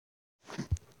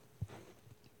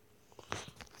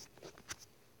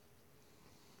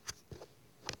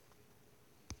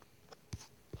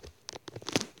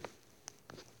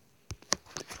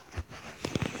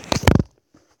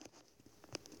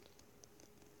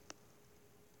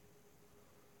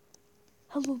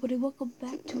Hello everybody, welcome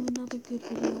back to another good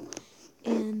video.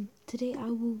 And today I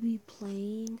will be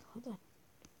playing, hold on,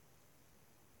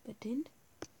 button.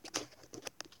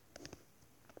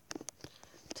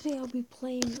 Today I'll be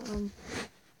playing,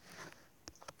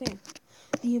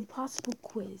 the Impossible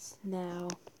Quiz. Now,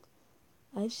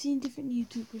 I've seen different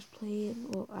YouTubers play it.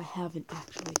 Well, I haven't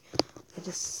actually. I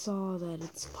just saw that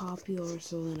it's popular,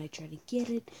 so then I try to get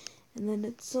it. And then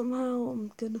it's somehow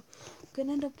I'm gonna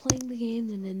end up playing the game,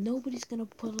 and then nobody's gonna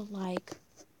put a like.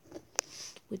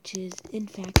 Which is, in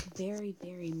fact, very,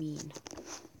 very mean.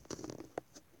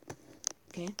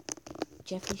 Okay?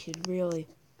 Jeffy should really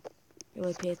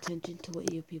pay attention to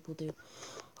what you people do.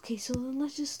 Okay, so then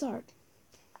let's just start.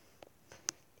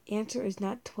 Answer is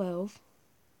not 12.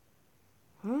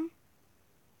 Huh?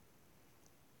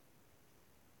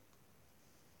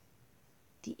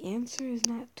 The answer is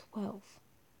not 12.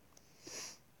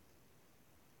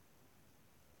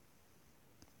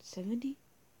 70?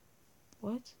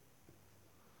 What?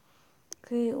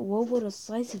 Okay, what would a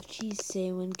slice of cheese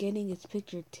say when getting its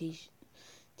picture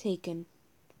taken?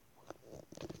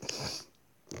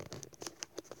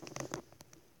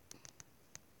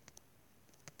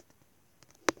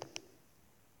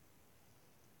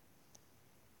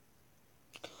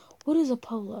 What is a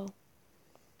polo?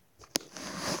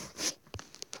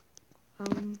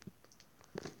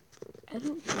 I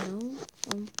don't know.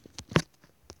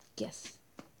 Guess.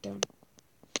 Darn.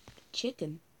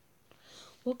 Chicken.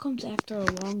 What comes after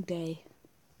a long day?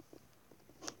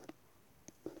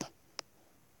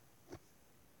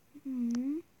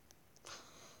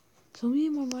 So me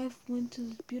and my wife went to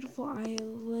this beautiful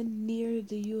island near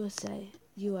the U.S.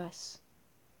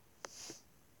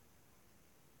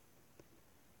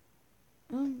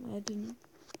 I didn't.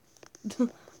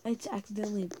 I just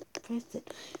accidentally pressed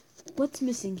it. What's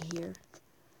missing here?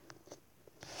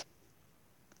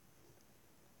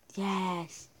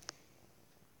 Yes.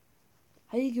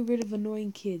 How do you get rid of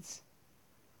annoying kids?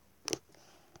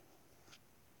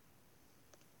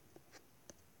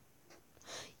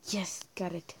 Yes,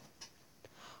 got it.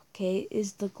 Okay,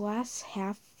 is the glass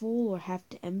half full or half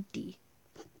empty?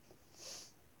 Who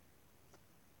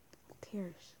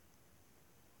cares?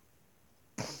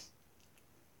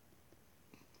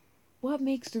 What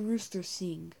makes the rooster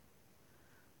sing?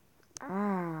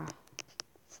 Ah.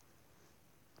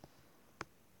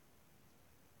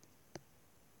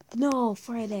 No,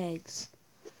 fried eggs.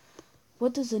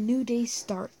 What does a new day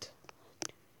start?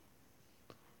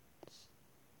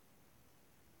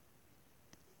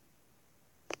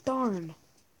 Darn.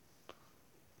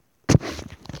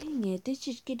 Dang it, this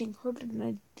is getting harder than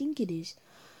I think it is.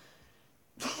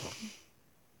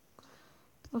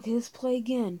 Okay, let's play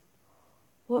again.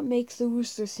 What makes the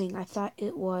rooster sing? I thought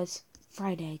it was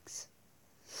fried eggs.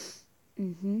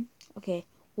 Okay,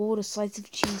 what would a slice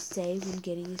of cheese say when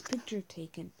getting his picture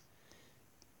taken?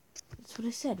 That's what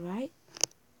I said, right?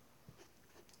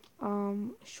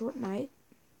 Short night.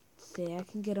 Say I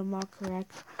can get them all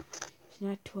correct. It's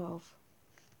not 12.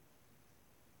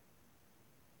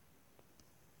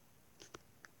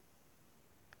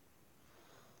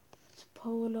 It's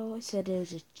polo. I said it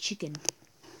was a chicken.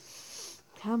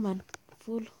 Come on,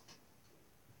 full.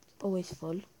 Always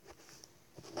full.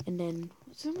 And then,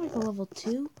 is there like a level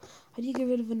 2? How do you get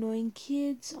rid of annoying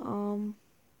kids?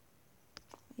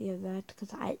 Yeah, that,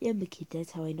 because I am a kid.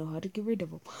 That's how I know how to get rid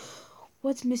of them.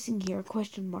 What's missing here?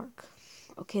 Question mark.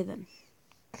 Okay, then.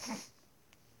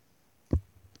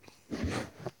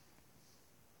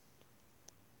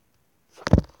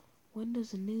 When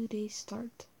does a new day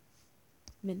start?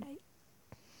 Midnight.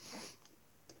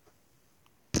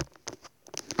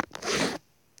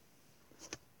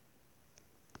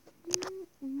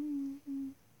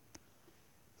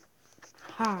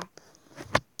 Ha.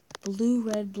 Blue,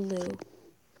 red, blue.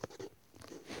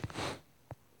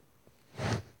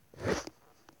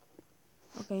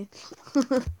 Okay.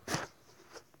 If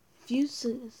you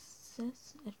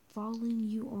success at falling,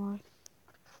 you are.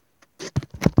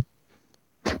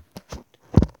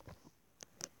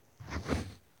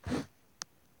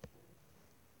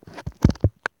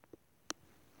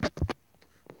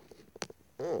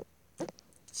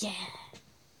 Yeah.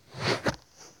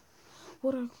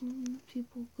 What are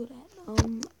people good at?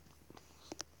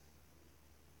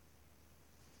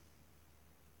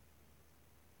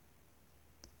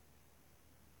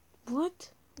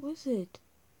 What was it?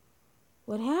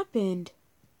 What happened?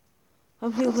 How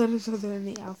many letters are there in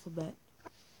the alphabet?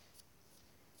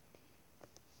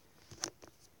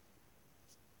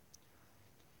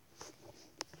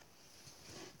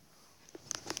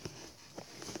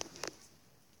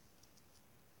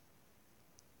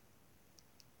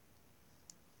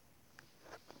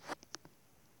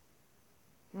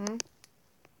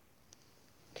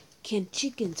 Can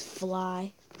chickens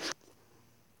fly?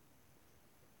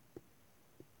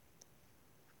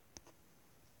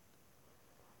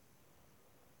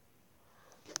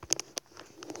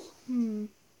 Yeah,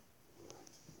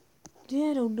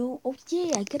 I don't know. Oh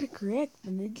yeah, I got it correct,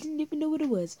 and I didn't even know what it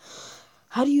was.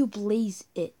 How do you blaze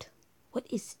it? What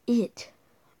is it?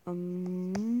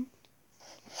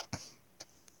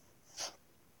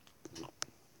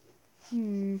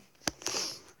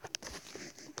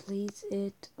 Blaze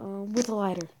it with a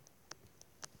lighter.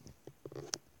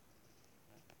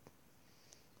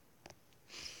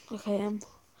 Okay, what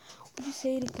do you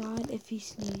say to God if he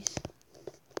sneezes?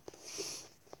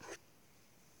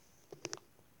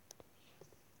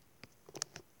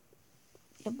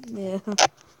 Yep, yeah.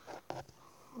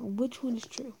 Which one is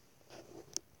true?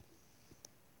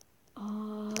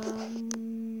 Oh,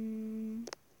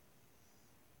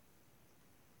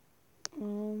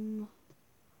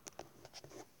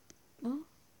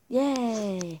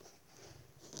 yay!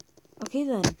 Okay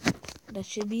then, that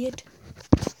should be it.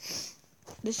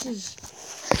 This is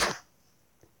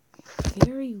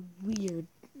very weird.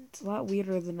 It's a lot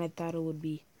weirder than I thought it would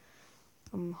be.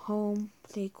 Home,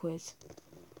 say quiz.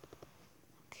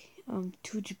 Okay,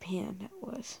 to Japan, that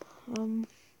was.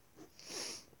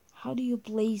 How do you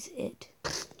blaze it?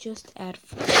 Just add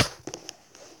food.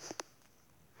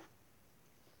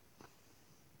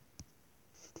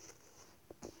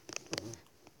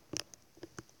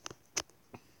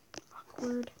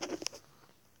 Awkward.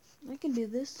 I can do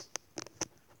this.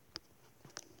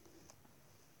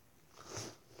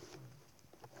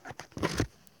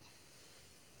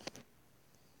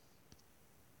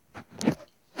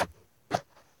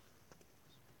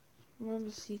 Remember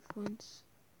the sequence.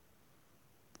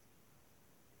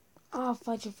 Oh,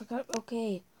 fudge, I forgot.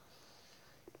 Okay.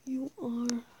 You are...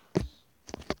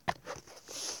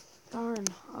 Darn.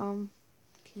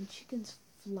 Can chickens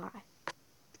fly?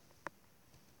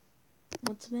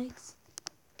 What's makes?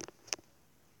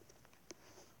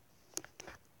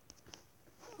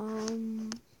 No,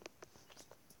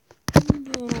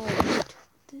 wait.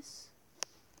 This?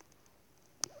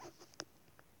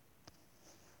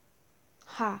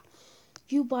 Ha.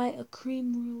 If you buy a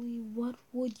cream really, what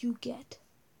would you get?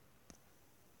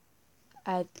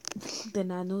 I did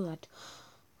not know that.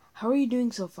 How are you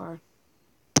doing so far?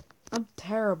 I'm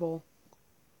terrible.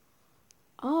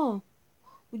 Oh,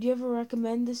 would you ever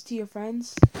recommend this to your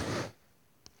friends?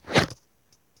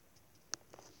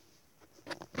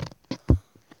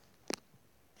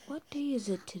 What day is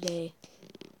it today?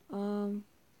 How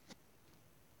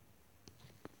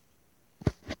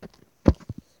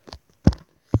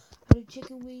do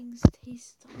chicken wings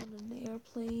taste on an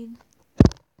airplane?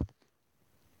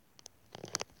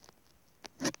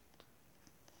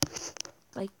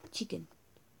 Like chicken.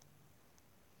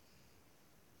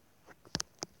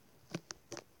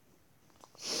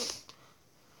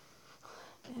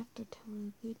 After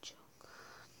telling a good joke.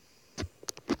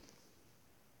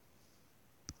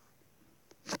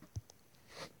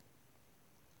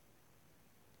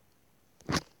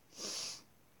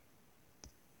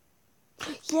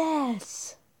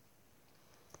 Yes!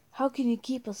 How can you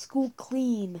keep a school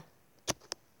clean?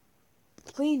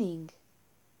 Cleaning.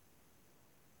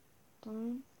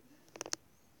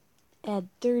 Add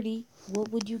 30.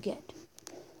 What would you get?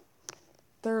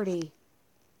 30.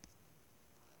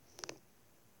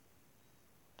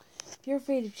 If you're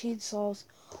afraid of chainsaws,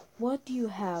 what do you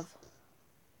have?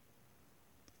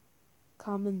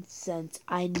 Common sense.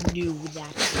 I knew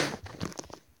that one.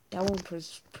 That one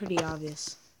was pretty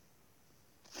obvious.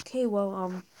 Okay,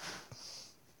 well,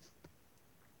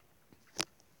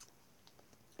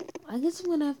 I guess I'm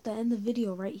gonna have to end the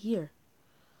video right here.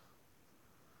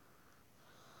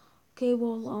 Okay,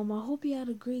 well, I hope you had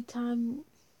a great time.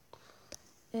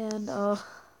 And, I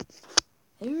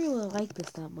didn't really like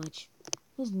this that much. It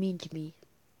was mean to me.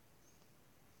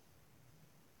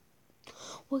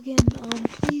 Well, again,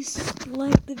 please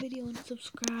like the video and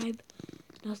subscribe.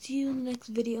 And I'll see you in the next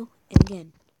video. And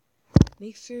again,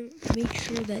 make sure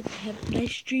that you have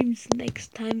nice dreams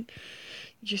next time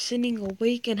you're sitting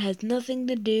awake and has nothing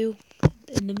to do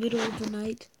in the middle of the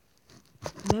night.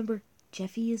 Remember,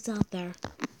 Jeffy is out there.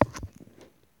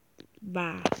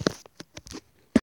 Bye.